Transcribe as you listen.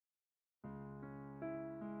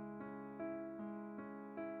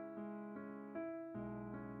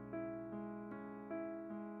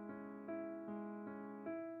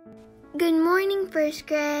Good morning, first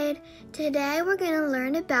grade. Today we're going to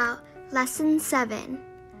learn about Lesson 7,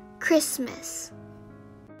 Christmas.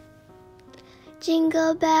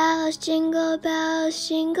 Jingle bells, jingle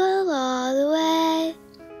all the way.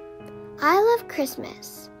 I love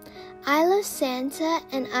Christmas. I love Santa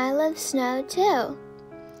and I love snow too.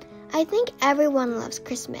 I think everyone loves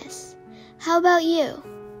Christmas. How about you?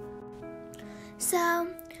 So,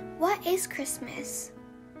 what is Christmas?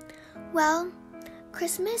 Well,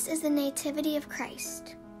 Christmas is the nativity of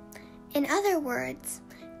Christ. In other words,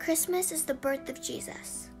 Christmas is the birth of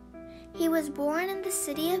Jesus. He was born in the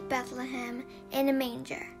city of Bethlehem in a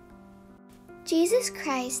manger. Jesus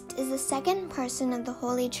Christ is the second person of the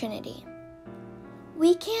Holy Trinity.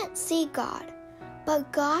 We can't see God,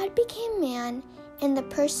 but God became man in the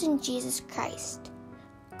person Jesus Christ.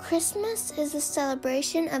 Christmas is the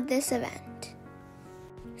celebration of this event.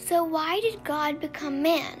 So why did God become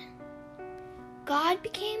man? God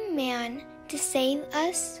became man to save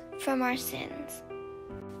us from our sins.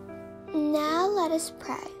 Now let us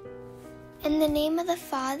pray. In the name of the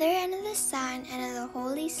Father, and of the Son, and of the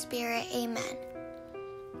Holy Spirit, amen.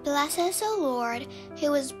 Bless us, O Lord,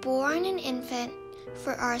 who was born an infant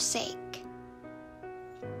for our sake.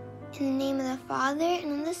 In the name of the Father,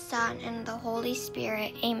 and of the Son, and of the Holy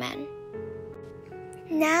Spirit, amen.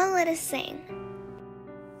 Now let us sing.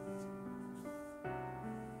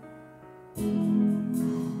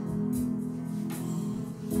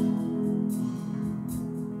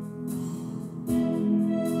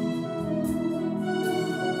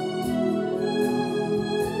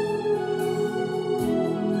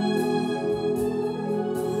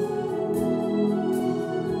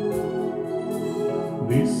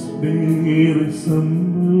 This day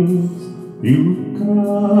resembles you,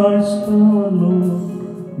 Christ our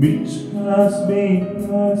Lord, which has been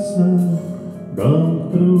passed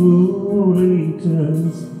down through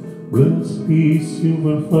ages. Blessed is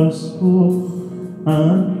your firstborn,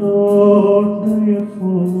 and Lord,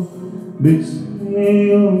 therefore, this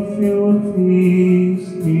day of your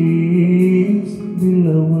feast is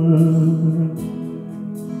beloved.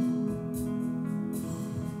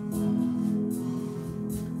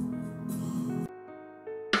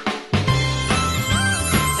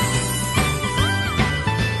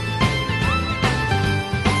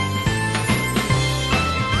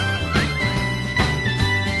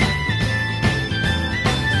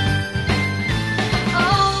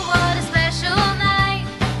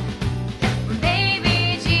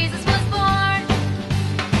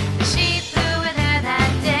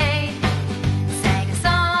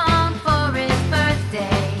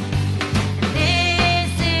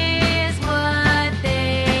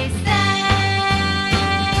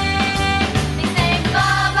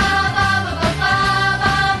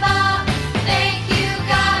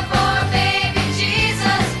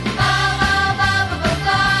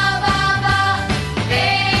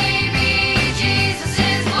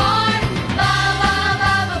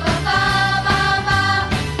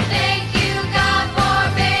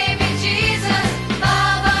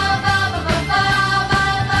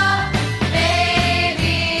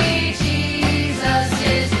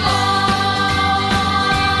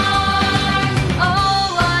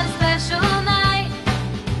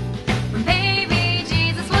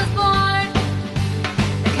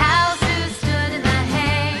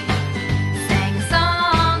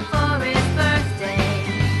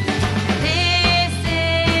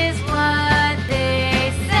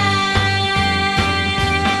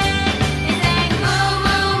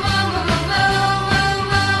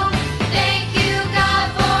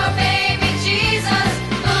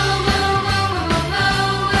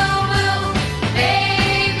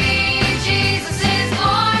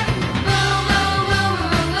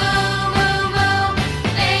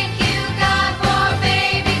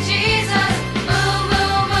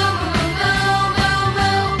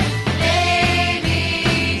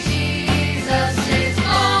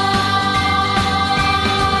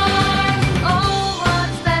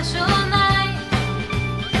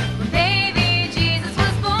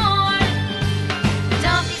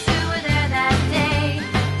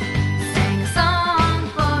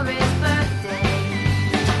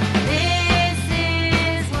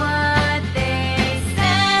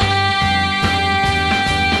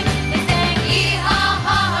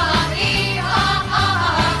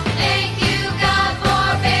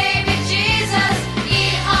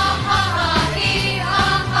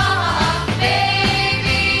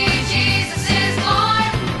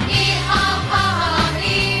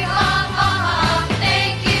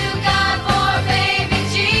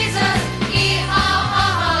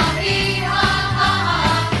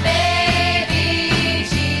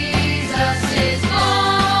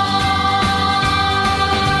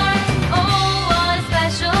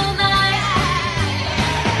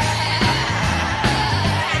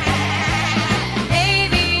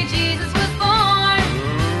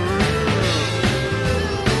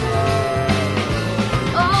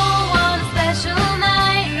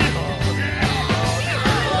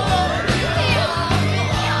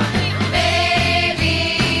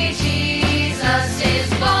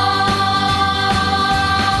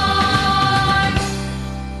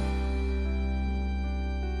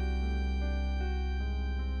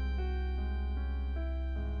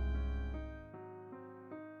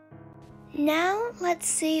 Now let's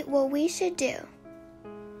see what we should do.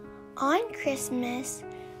 On Christmas,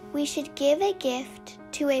 we should give a gift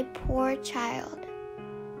to a poor child.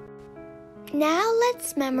 Now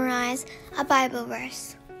let's memorize a Bible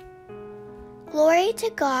verse. Glory to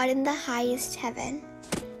God in the highest heaven,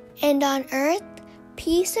 and on earth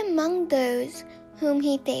peace among those whom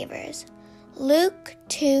he favors. Luke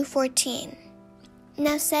 2:14.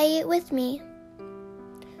 Now say it with me.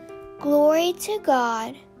 Glory to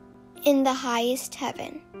God in the highest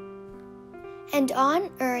heaven, and on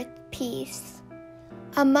earth peace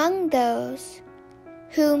among those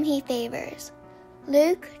whom he favors.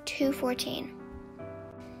 Luke 2:14.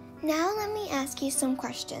 Now let me ask you some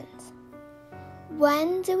questions.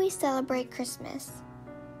 When do we celebrate Christmas?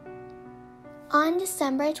 On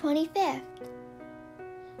December 25th.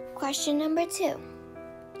 Question number 2.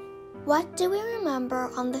 What do we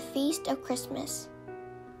remember on the feast of Christmas?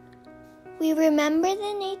 We remember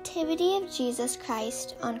the nativity of Jesus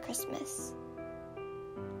Christ on Christmas.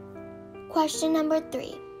 Question number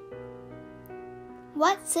 3.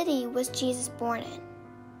 What city was Jesus born in?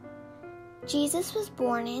 Jesus was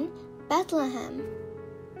born in Bethlehem.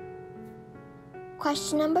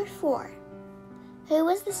 Question number 4. Who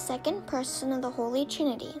was the second person of the Holy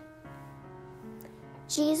Trinity?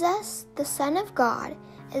 Jesus, the Son of God,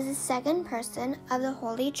 is the second person of the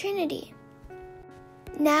Holy Trinity.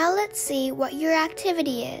 Now let's see what your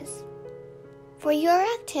activity is. For your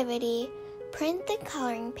activity, print the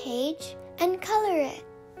coloring page and color it.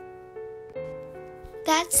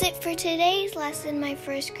 That's it for today's lesson, my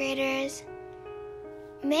first graders.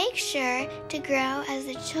 Make sure to grow as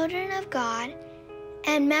the children of God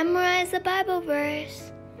and memorize the Bible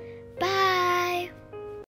verse. Bye!